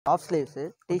Of sleeves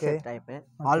T-shirt type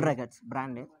all ரெகட்ஸ்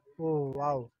brand. O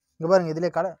wow. இங்க பாருங்க இதுல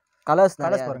கலர்ஸ்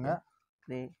பாருங்க.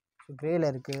 கிரேல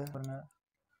இருக்கு பாருங்க.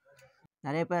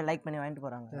 நிறைய பேர் லைக் பண்ணி வாங்கிட்டு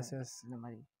போறாங்க. எஸ் இந்த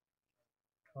மாதிரி.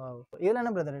 வாவ். இதெல்லாம்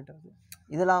என்ன பிரதர் ரேட் வருது?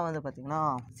 இதெல்லாம் வந்து பாத்தீங்கன்னா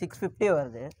 650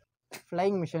 வருது.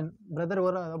 ஃப்ளைங் மிஷன் பிரதர்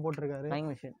வர அத போட்டுருக்காரு. Flying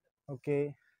mission. ஓகே.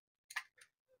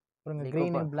 பாருங்க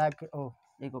green and Black. O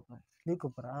Lee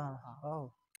கூப்பரா? Wow.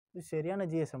 இது சரியான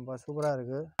ஜிஎஸ்எம் பா, சூப்பரா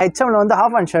இருக்கு. HMல வந்து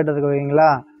ஹாஃப் ஹேண்ட் ஷர்ட் இருக்கு ஓகேங்களா.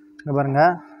 இங்க பாருங்க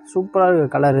சூப்பரா இருக்கு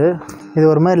கலர். இது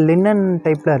ஒரு மாதிரி லினன்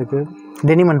டைப்ல இருக்கு.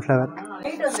 Denim and flower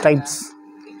stripes.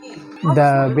 The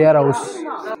pier house.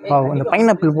 Wow. இந்த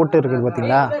பைனாப்பிள் போட்டு இருக்குது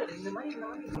பாத்தீங்களா?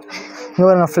 இங்க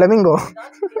பாருங்க ஃப்ளெமிங்கோ.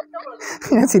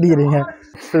 என்ன சிரிக்கிறீங்க?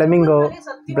 ஃப்ளெமிங்கோ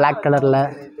Black கலர்ல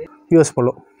யூஎஸ்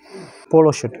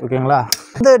போலோ ஷர்ட் ஓகேங்களா.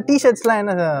 இந்த டி-ஷர்ட்ஸ்லாம்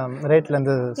என்ன ரேட்ல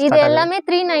இருந்து ஸ்டார்ட் ஆகுது? இது எல்லாமே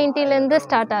 390 ல இருந்து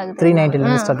ஸ்டார்ட் ஆகுது. 390 ல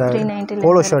இருந்து ஸ்டார்ட் ஆகுது.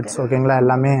 போலோ ஷர்ட்ஸ் ஓகேங்களா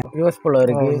எல்லாமே யூஎஸ் போலோ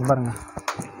இருக்கு. பாருங்க.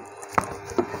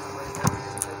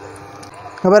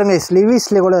 இங்க பாருங்க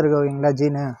ஸ்லீவ்ஸ்ல கூட இருக்கு ஓகேங்களா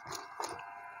ஜீன்.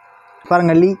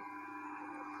 பாருங்க லீ.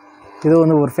 இது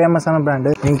வந்து ஒரு ஃபேமஸான பிராண்ட்.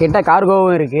 என்கிட்ட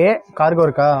கார்கோவும் இருக்கு. கார்கோ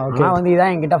இருக்கா? ஓகே. நான் வந்து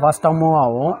இதான் என்கிட்ட ஃபர்ஸ்ட் மூவ்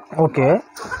ஆகும். ஓகே.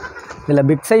 இதுல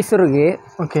பிக் சைஸ் இருக்கு.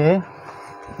 ஓகே.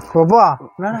 ஓபா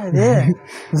என்னடா இது?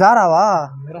 ஜாராவா?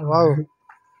 வாவ்.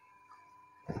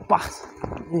 பா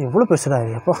இது எவ்வளவு பெருசுடா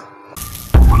இது. அப்பா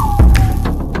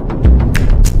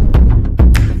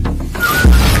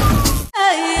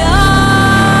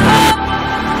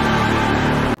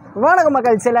வணக்கம்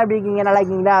மக்கள், எல்லாம் எப்படி இருக்கீங்க? நல்லா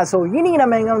இருக்கீங்களா? ஸோ இன்றைக்கி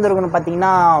நம்ம எங்கே வந்திருக்கோம்னு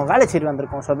பார்த்தீங்கன்னா வேளச்சேரி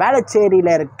வந்திருக்கோம். ஸோ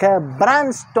வேளச்சேரியில் இருக்க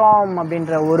BrandStorm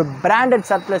அப்படின்ற ஒரு பிராண்டட்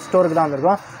சர்ப்ளஸ் ஸ்டோருக்கு தான்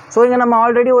வந்திருக்கோம். ஸோ இங்கே நம்ம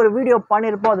ஆல்ரெடி ஒரு வீடியோ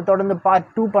பண்ணியிருப்போம், அதை தொடர்ந்து பார்ட்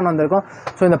 2 பண்ண வந்திருக்கோம்.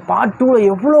 ஸோ இந்த பார்ட் 2ல்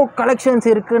எவ்வளோ கலெக்ஷன்ஸ்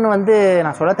இருக்குதுன்னு வந்து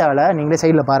நான் சொல்ல தேவையில்ல, நீங்களே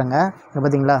சைடில் பாருங்கள். இங்கே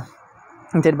பார்த்தீங்களா?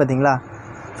 சரி பார்த்தீங்களா?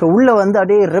 ஸோ உள்ளே வந்து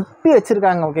அப்படியே ரெப்பி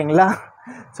வச்சுருக்காங்க ஓகேங்களா.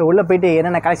 ஸோ உள்ளே போய்ட்டு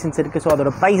என்னென்ன கலெக்ஷன்ஸ் இருக்குது, ஸோ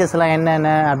அதோட ப்ரைஸஸ்லாம் என்னென்ன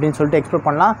அப்படின்னு சொல்லிட்டு எக்ஸ்ப்ளோர்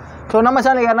பண்ணலாம். ஸோ நம்ம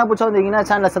சேனல் யாரா பிடிச்சா வந்தீங்கன்னா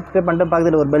சேனலை சப்ஸ்கிரைப் பண்ணிட்டு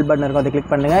பக்கத்தில் ஒரு பெல் பட்டன் இருக்கும், அதை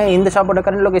கிளிக் பண்ணுங்கள். இந்த ஷாப்போட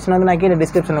கரண்ட் லொகேஷன் வந்து நான் கீழே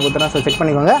டிஸ்கிரிப்ஷனில் கொடுத்துறேன். ஸோ செக்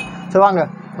பண்ணிக்கோங்க. ஸோ வாங்க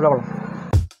உள்ள போகலாம்.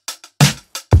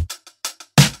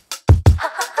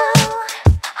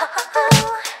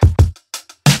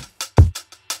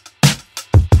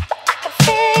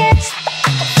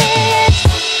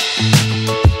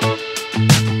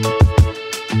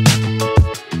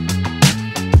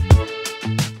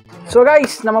 ஸோ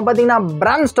கைஸ் நம்ம பார்த்தீங்கன்னா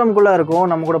BrandStormக்குள்ளே இருக்கும்.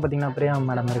 நம்ம கூட பார்த்தீங்கன்னா பிரியா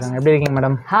மேடம் இருக்காங்க. எப்படி இருக்கீங்க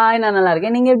மேடம்? ஹாய், நான் நல்லா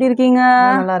இருக்கேன். நீங்கள் எப்படி இருக்கீங்க?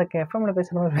 நல்லா இருக்கேன். எஃப்எம்ல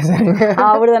பேசுகிறீங்க?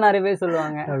 அப்படிதான் நிறைய பேர்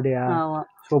சொல்லுவாங்க. அப்படியா? ஆமாம்.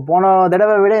 ஸோ போன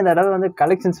தடவை விட இந்த தடவை வந்து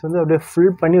கலெக்ஷன்ஸ் வந்து அப்படியே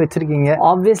ஃபுல் பண்ணி வச்சிருக்கீங்க.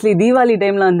 ஆப்வியஸ்லி தீபாவளி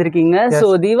டைமில் வந்திருக்கீங்க. ஸோ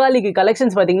தீபாவளிக்கு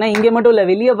கலெக்ஷன்ஸ் பார்த்தீங்கன்னா இங்கே மட்டும் இல்லை,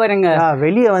 வெளியே பாருங்க.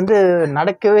 வெளியே வந்து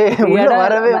நடக்கவே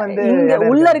வரவே வந்து இங்கே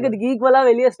உள்ளே இருக்கிறதுக்கு ஈக்குவலாக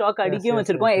வெளியே ஸ்டாக் அடிக்கவும்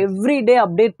வச்சிருக்கோம். எவ்ரி டே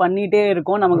அப்டேட் பண்ணிகிட்டே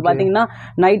இருக்கோம். நமக்கு பார்த்தீங்கன்னா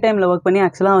நைட் டைமில் ஒர்க் பண்ணி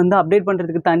ஆக்சுவலாக வந்து அப்டேட்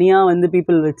பண்ணுறதுக்கு தனியாக வந்து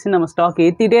பீப்புள் வச்சு நம்ம ஸ்டாக்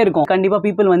ஏற்றிட்டே இருக்கோம். கண்டிப்பாக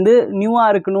பீப்புள் வந்து நியூவாக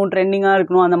இருக்கணும், ட்ரெண்டிங்காக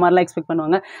இருக்கணும், அந்த மாதிரிலாம் எக்ஸ்பெக்ட்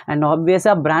பண்ணுவாங்க. அண்ட்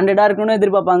ஆப்வியஸாக பிராண்டடாக இருக்கணும்னு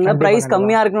எதிர்பார்ப்பாங்க, ப்ரைஸ்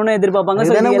கம்மியாக இருக்கணும்னு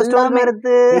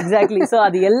எதிர்பார்ப்பாங்க. எக்ஸாக்ட்லி. ஸோ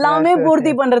அது எல்லாமே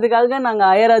பூர்த்தி பண்றதுக்காக நாங்க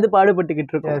அயராது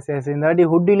பாடுபட்டுக்கிட்டு இருக்கோம். இந்த வாட்டி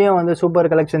ஹுட்டிலையும் வந்து சூப்பர்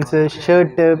கலெக்ஷன்ஸ்,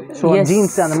 ஷர்ட்,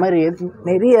 ஜீன்ஸ், அந்த மாதிரி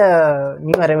நிறைய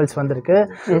நியூ அரைவல்ஸ் வந்திருக்கு.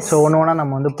 ஸோ ஒன்று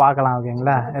நம்ம வந்து பார்க்கலாம்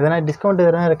ஓகேங்களா. எதனா டிஸ்கவுண்ட்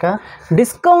எதனா இருக்கா?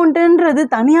 டிஸ்கவுண்ட்ன்றது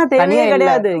தனியாக தேவையே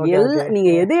கிடையாது.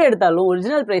 நீங்க எது எடுத்தாலும்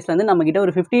ஒரிஜினல் பிரைஸ்ல இருந்து நம்ம கிட்ட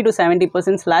ஒரு 50 to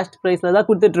 70% ஸ்லாஷ் பிரைஸ்ல தான்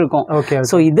கொடுத்துட்டு இருக்கோம்.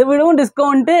 ஸோ இதை விடவும்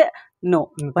டிஸ்கவுண்ட் நோ.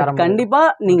 பட் கண்டிப்பா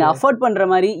நீங்க அஃபோர்ட் பண்ற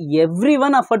மாதிரி,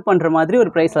 எவ்ரிவன் அஃபோர்ட் பண்ற மாதிரி ஒரு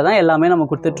பிரைஸ்ல தான் எல்லாமே நம்ம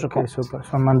கொடுத்துட்டு இருக்கோம். சூப்பர்.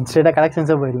 ஸோ நம்ம ஸ்ட்ரெயிட்டா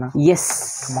கலெக்ஷன்ஸே போயிடலாம். எஸ்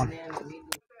கம் ஆன்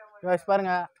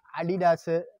பாருங்க. அடிடாஸ்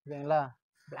ஓகேங்களா,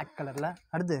 Black கலர்ல.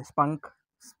 அடுத்து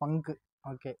ஸ்பங்க்.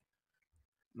 ஓகே.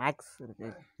 மேக்ஸ் இருக்கு.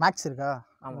 மேக்ஸ் இருக்கா?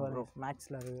 ஆமா ப்ரோ,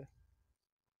 மேக்ஸ்ல இருக்கு.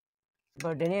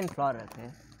 இப்போ டெனியன் ஃப்ளார் இருக்கு.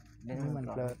 டெனியன்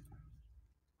ஃப்ளார்.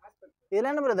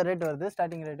 இதெல்லாம் என்ன பிரதர் ரேட் வருது?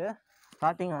 ஸ்டார்டிங் ரேட்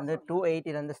ஸ்டார்டிங் வந்து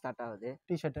 280 ல இருந்து ஸ்டார்ட் ஆகுது.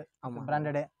 டி-ஷர்ட். ஆமா,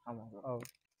 பிராண்டடே. ஆமா ப்ரோ. ஓ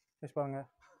எஸ் பாருங்க.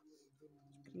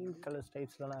 ஸ்கிரீன் கலர்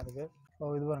ஸ்டைப்ஸ்லாம் இருக்கு. ஓ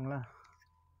இது பாருங்களா,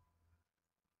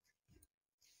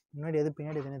 முன்னாடி எது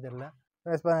பின்னாடி எதுனே தெரியல.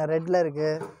 எஸ் பாருங்க, ரெட்ல இருக்கு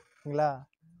சரிங்களா,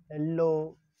 எல்லோ.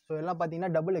 ஸோ எல்லாம்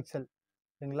பார்த்தீங்கன்னா டபுள் எக்ஸ்எல்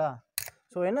சரிங்களா.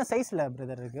 ஸோ என்ன சைஸில்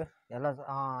பிரதர் இருக்கு? எல்லாம்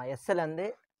எஸ்எல் வந்து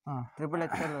ட்ரிபிள்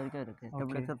எக்ஸ்எல் வரைக்கும் இருக்கு.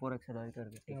 ட்ரிபிள் எக்ஸ்எல் 4XL வரைக்கும்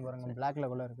இருக்கு. இங்கே பாருங்க, Blackல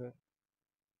கூட இருக்கு.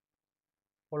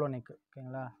 போலோ நெக்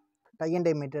ஓகேங்களா. டை அண்ட்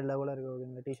டை மெட்டீரியல் கூட இருக்கு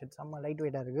ஓகேங்களா. டி-ஷர்ட் செம்ம லைட்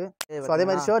வெயிட்டாக இருக்கு. ஸோ அதே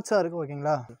மாதிரி ஷர்ட்ஸும் இருக்கு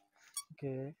ஓகேங்களா.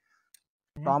 ஓகே.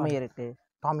 டாமி இருக்கு.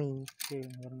 டாமி. ஓகே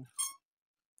பாருங்க.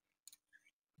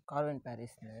 கார்வன்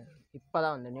பாரிஸ்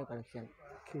இப்போதான் வந்து நியூ கலெக்ஷன்.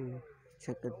 ஓகே.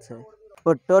 செக்கட்ஸ்.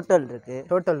 இப்போ டோட்டல் இருக்கு.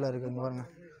 டோட்டலில் இருக்கு இங்கே பாருங்க.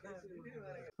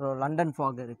 அப்புறம் லண்டன்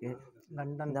ஃபாக் இருக்கு.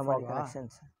 லண்டன் இந்த மாதிரி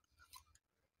கலெக்ஷன்ஸ்.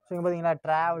 ஸோ இங்கே பார்த்தீங்கன்னா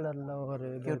ட்ராவலரில் ஒரு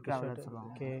கியூட் ட்ராவலர்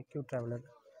சொல்லுவாங்க. ஓகே. Cute traveller.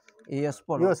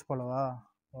 யூஎஸ் போலோவா?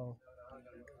 ஓ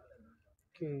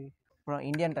ஓகே. அப்புறம்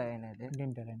இந்தியன் டெரைன் இது.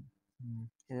 Indian terrain.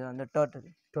 இது வந்து டோட்டல்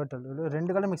இது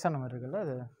 2 கலர் மிக்ஸ் ஆன மாதிரி இருக்குல்ல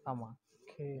அது? ஆமாம்.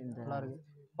 ஓகே, நல்லா இருக்கு.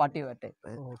 Party wear type.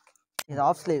 ஓகே. இது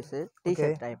of sleeves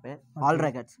T-shirt type. All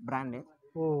ரெகட்ஸ் brand.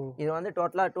 ஓ, இது வந்து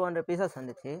டோட்டலா 200 பீசஸ்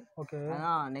வந்துச்சு. ஓகே.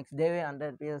 ஆனா நெக்ஸ்ட் டேவே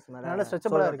 100 பீசஸ் மேல. நல்ல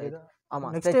ஸ்ட்ரெச்சபிளா இருக்கு இது. ஆமா,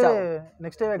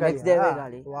 நெக்ஸ்ட் டேவே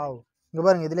காலி. வாவ். இங்க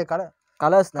பாருங்க, இதுல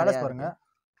கலர்ஸ் பாருங்க.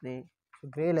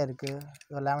 கிரேல இருக்கு,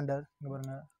 லாவெண்டர். இங்க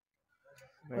பாருங்க,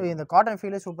 இந்த காட்டன்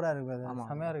ஃபீலே சூப்பரா இருக்கு. அது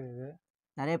செமையா இருக்கு.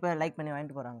 நிறைய பேர் லைக் பண்ணி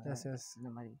வாங்கிட்டு போறாங்க. எஸ் இந்த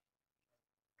மாதிரி.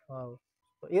 வாவ்.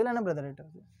 இதெல்லாம் என்ன பிரதர் ரேட்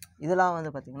வருது? இதெல்லாம் வந்து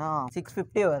பாத்தீங்கன்னா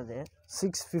 650 வருது.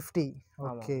 650.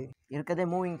 ஓகே. இருக்கதே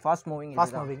fast moving.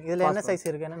 இதுல என்ன சைஸ்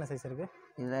இருக்கு? என்னென்ன சைஸ் இருக்கு?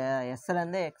 இதுல எஸ்ல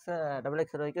இருந்து டபுள்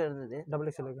எக்ஸ்எல் வரைக்கும் இருந்தது. டபுள்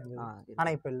எக்ஸ்எல் வரைக்கும் இருந்தது. ஆனா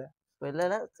இப்போ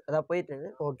இல்ல அத போயிட்டு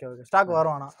இருக்கு. ஓகே. ஸ்டாக்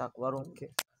வரும். ஸ்டாக் வரும். ஓகே.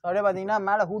 அப்படியே பாத்தீங்கன்னா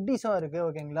மேல ஹூடிஸும் இருக்கு.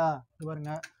 ஓகேங்களா? இது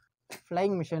பாருங்க,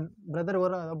 ஃப்ளைங் மிஷன். பிரதர்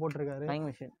வரும் அத போட்டுருக்காரு. Flying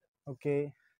mission. ஓகே.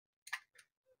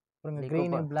 பாருங்க,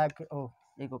 கிரீன் அண்ட் Black. ஓ,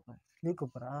 லீ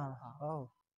கூப்பரா? ஓ,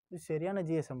 இது சரியான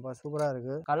ஜிஎஸ்எம் பா, சூப்பரா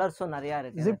இருக்கு. கலர்ஸும் நிறைய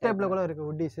இருக்கு. ஜிப் டைப்ல கூட இருக்கு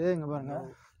ஹூடிஸ். இங்க பாருங்க,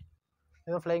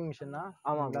 ஏதோ ஃப்ளைங் மிஷன் தான்.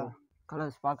 ஆமாங்களா?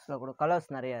 கலர்ஸ் பாக்ஸ்ல கூட கலர்ஸ்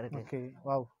நிறைய இருக்கு. ஓகே.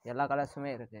 வாவ். எல்லா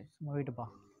கலர்ஸுமே இருக்கு. போயிட்டுப்பா.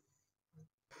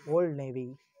 Volt navy.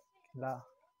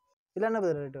 இல்ல என்ன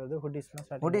ரேட் வருது?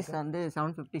 ஹூடிஸ் வந்து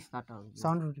 750 ஸ்டார்ட் ஆகுது.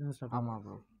 750 ஸ்டார்ட். ஆமா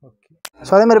ப்ரோ. ஓகே.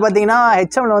 ஸோ அதே மாதிரி பார்த்தீங்கன்னா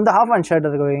ஹெச்எம்ல வந்து ஹாஃப் அண்ட் ஷர்ட்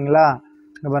இருக்கு. ஓகேங்களா?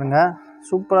 இங்கே பாருங்க,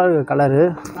 சூப்பராக இருக்குது கலரு.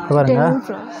 இங்கே பாருங்க,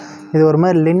 இது ஒரு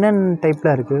மாதிரி லினன்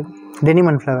டைப்பில் இருக்குது. Denim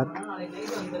and flower,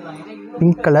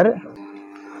 pink colour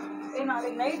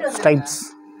stripes.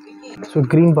 So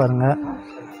green பாருங்கள்,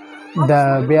 த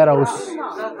பியர் ஹவுஸ்.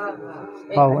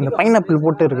 இந்த பைனாப்பிள்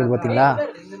போட்டு இருக்குது பார்த்தீங்களா?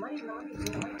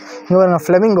 இங்கே பாருங்க,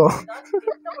 ஃப்ளெமிங்கோ.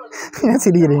 ஏன்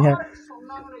சிரிக்கிறீங்க?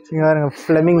 இங்கே பாருங்க,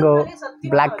 ஃப்ளெமிங்கோ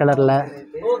பிளாக் கலரில்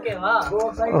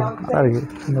இருக்குது.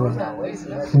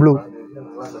 ப்ளூ.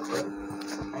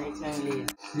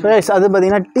 அது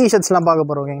பார்த்தீங்கன்னா டிஷர்ட்ஸ்லாம் பார்க்க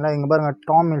போகிறோம். ஓகேங்களா? இங்கே பாருங்கள்,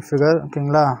 டாம் ஹில்ஃபிகர்.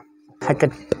 ஓகேங்களா?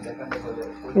 ஹேக்கெட்.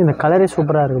 இந்த கலரே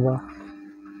சூப்பராக இருக்குப்பா.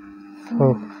 ஓ,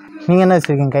 நீங்கள் என்ன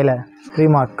வச்சுருக்கீங்க கையில்?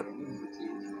 ரீமார்க்.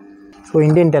 ஸோ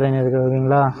இந்தியன் டெரைன் இருக்குது.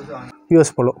 ஓகேங்களா?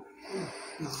 US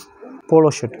polo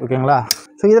shirt. ஓகேங்களா?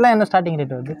 ஸோ இதெல்லாம் என்ன ஸ்டார்டிங்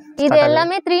ரேட் வருது? இது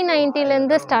எல்லாமே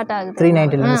 390லேருந்து ஸ்டார்ட் ஆகுது.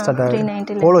 390லேருந்து ஸ்டார்ட்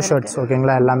ஆகுது போலோ ஷர்ட்ஸ்.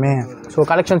 ஓகேங்களா? எல்லாமே. ஸோ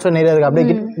கலெக்ஷன்ஸும் நிறைய இருக்குது. அப்படியே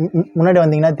முன்னாடி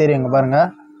வந்தீங்கன்னா தெரியும். இங்கே பாருங்கள்,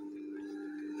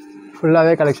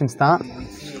 ஃபுல்லாகவே கலெக்ஷன்ஸ் தான்.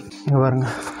 இங்கே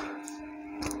பாருங்கள்.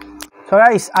 ஸோ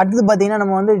கைஸ், அடுத்தது பார்த்தீங்கன்னா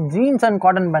நம்ம வந்து ஜீன்ஸ் அண்ட்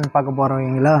காட்டன் பேண்ட் பார்க்க போகிறோம்.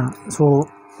 ஓகேங்களா? ஸோ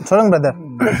சொல்லுங்க பிரதர்.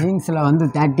 ஜீன்ஸில் வந்து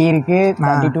 30 இருக்குது,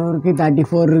 32 இருக்குது,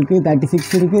 34 இருக்குது, 36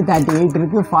 இருக்குது, 38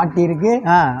 இருக்குது, 40 இருக்குது,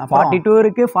 42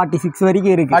 இருக்குது, 46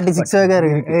 வரைக்கும் இருக்குது. 46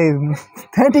 வரைக்கும் இருக்குது.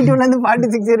 32லேருந்து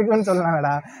 46 இருக்குன்னு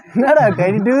சொல்லலாம்டா. என்னடா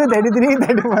 32, 33,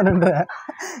 34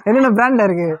 என்னென்ன பிராண்டில்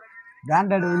இருக்குது?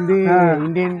 பிராண்டட் வந்து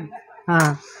இந்தியன்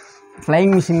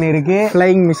ஃப்ளைங் மிஷின் இருக்குது.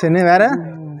 ஃப்ளைங் மிஷின் வேறு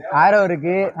ஆரோ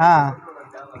இருக்குது.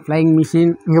 Flying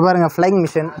machine. இங்கே பாருங்கள், ஃப்ளைங்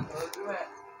மிஷின்.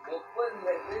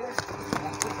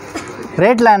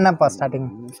 ரேட்லாம் என்னப்பா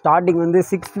ஸ்டார்டிங் வந்து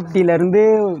 650லேருந்து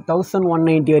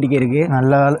 1190 வரைக்கும் இருக்குது.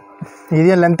 நல்ல வேலை,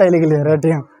 இதையும் லென்த்தாக இல்லையா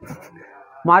ரேட்டையும்.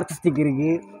 மார்க் ஸ்டிக்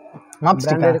இருக்குது.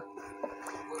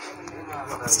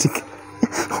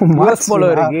 யூஎஸ் போலோ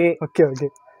இருக்குது. ஓகே.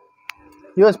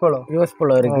 யூஎஸ்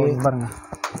போலோ இருக்குது. பாருங்க,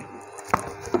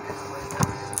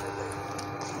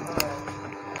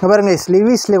 பாருங்க,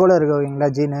 ஸ்லீவ்ஸ்லேயே கூட இருக்குது. ஓகேங்களா?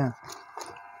 ஜீனு.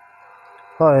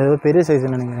 ஏதோ பெரிய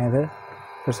சைஸ்ன்னு நினைக்கிறேன். இது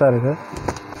பெருசாக இருக்குது.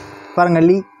 பாருங்கள்,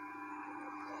 லீ.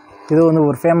 இது வந்து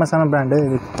ஒரு ஃபேமஸான பிராண்டு.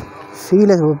 இது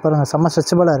ஃபீலே பாருங்கள், செம்ம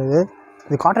ஸ்ட்ரெச்சபிளாக இருக்குது.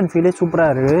 இது காட்டன் ஃபீலே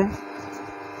சூப்பராக இருக்குது.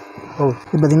 ஓ,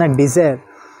 இது பார்த்திங்கன்னா டிசைர்.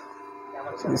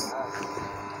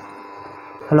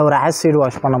 அதில் ஒரு ஆசிட்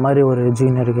வாஷ் பண்ண மாதிரி ஒரு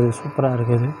ஜீன் இருக்குது. சூப்பராக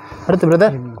இருக்குது. அடுத்து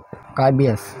பிரதர்,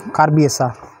 கார்பியஸ்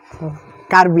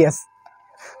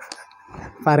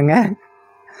பாருங்கள்.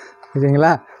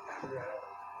 ஓகேங்களா?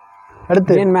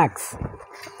 அடுத்து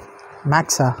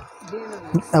மேக்ஸா?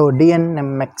 ஓ,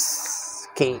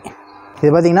 DNMXK. இது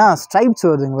பார்த்தீங்கன்னா ஸ்ட்ரைப்ஸ்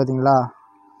வருதுங்க. பார்த்தீங்களா?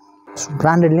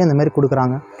 பிராண்டட்லேயும் இந்த மாதிரி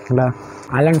கொடுக்குறாங்க. ஓகேங்களா?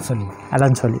 அலன்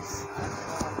சொல்லி.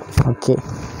 ஓகே.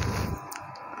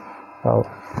 ஓ,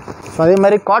 ஸோ அதே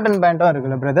மாதிரி காட்டன் பேண்ட்டும்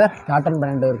இருக்குல்ல பிரதர்? காட்டன்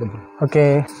பேண்ட்டும் இருக்குது. ஓகே.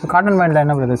 காட்டன் பேண்டில்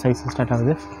என்ன பிரதர் சைஸ் ஸ்டார்ட்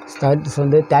ஆகுது? ஸ்டார்ட்ஸ்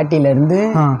வந்து 30லேருந்து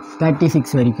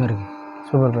 36 வரைக்கும் இருக்குது.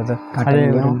 Super brother. அது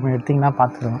எடுத்திங்கன்னா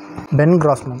பார்த்துக்கலாம். பென்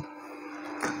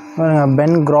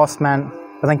கிராஸ்மேன்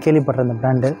இப்போ தான் கேள்விப்படுற இந்த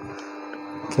பிராண்டு.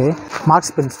 ஓகே. மார்க்ஸ்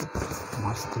ஸ்பென்சர்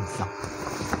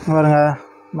பாருங்க,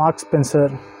 மார்க்ஸ்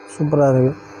ஸ்பென்சர் சூப்பராக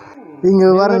இருக்குது. இங்கே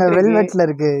பாருங்க, வெல்வெட்டில்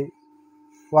இருக்குது.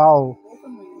 வாவ்.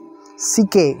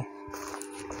 சிகே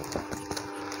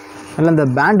எல்லாம் இந்த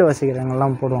பேண்டு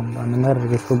வசிக்கிறவங்கெல்லாம் போடுவாங்க. அந்த மாதிரி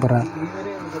இருக்குது. சூப்பராக.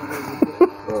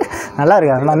 நல்லா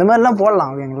இருக்கா? அந்த மாதிரிலாம்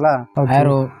போடலாம் ஓகேங்களா?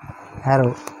 ஏரோ ஏரோ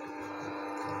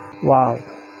வாவ்,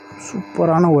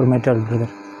 சூப்பரான ஒரு மெட்டீரியல்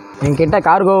பிரதர். என்கிட்ட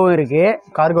கார்கோவும் இருக்குது.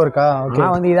 கார்கோ இருக்கா? ஓகே.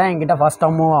 ஆனால் வந்து இதான் என்கிட்ட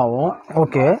ஃபஸ்ட்டாக மூவ் ஆகும்.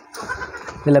 ஓகே.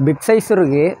 இதில் பிக் சைஸ்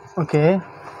இருக்குது. ஓகே.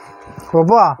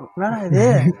 ஓப்பா என்னடா இது?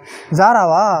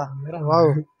 ஜாராவா?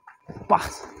 வாவ் பா,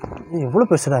 இது எவ்வளோ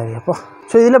பெருசுடா இது அப்பா.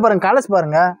 ஸோ இதில் பாருங்கள் கலர்ஸ்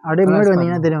பாருங்கள், அப்படியே முன்னாடி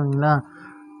வந்தீங்கன்னா தெரியுங்களா?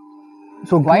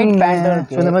 So white pant.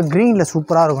 ஸோ இந்த மாதிரி க்ரீனில்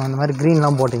சூப்பராக இருக்கும். இந்த மாதிரி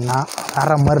க்ரீன்லாம் போட்டிங்கன்னா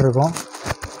வேற மாதிரி இருக்கும்.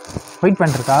 ஒயிட்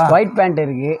பேண்ட் இருக்கா? ஒயிட் பேண்ட்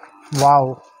இருக்குது.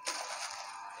 வாவ்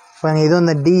பாருங்கள், இது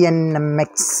வந்து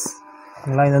DNMX.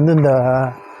 இது வந்து இந்த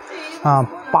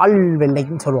பால்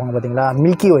வெள்ளைன்னு சொல்லுவாங்க பார்த்தீங்களா,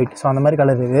 மில்கி ஒயிட். ஸோ அந்த மாதிரி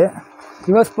கலர் இது.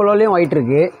 யூஎஸ் போலோலையும் ஒயிட்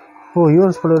இருக்குது. ஓ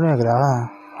யூஎஸ் போலோலையும் இருக்குதா?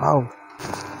 வாவ்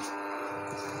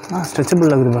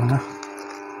ஸ்ட்ரெச்சபிள் இருக்குது பாருங்க.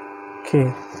 ஓகே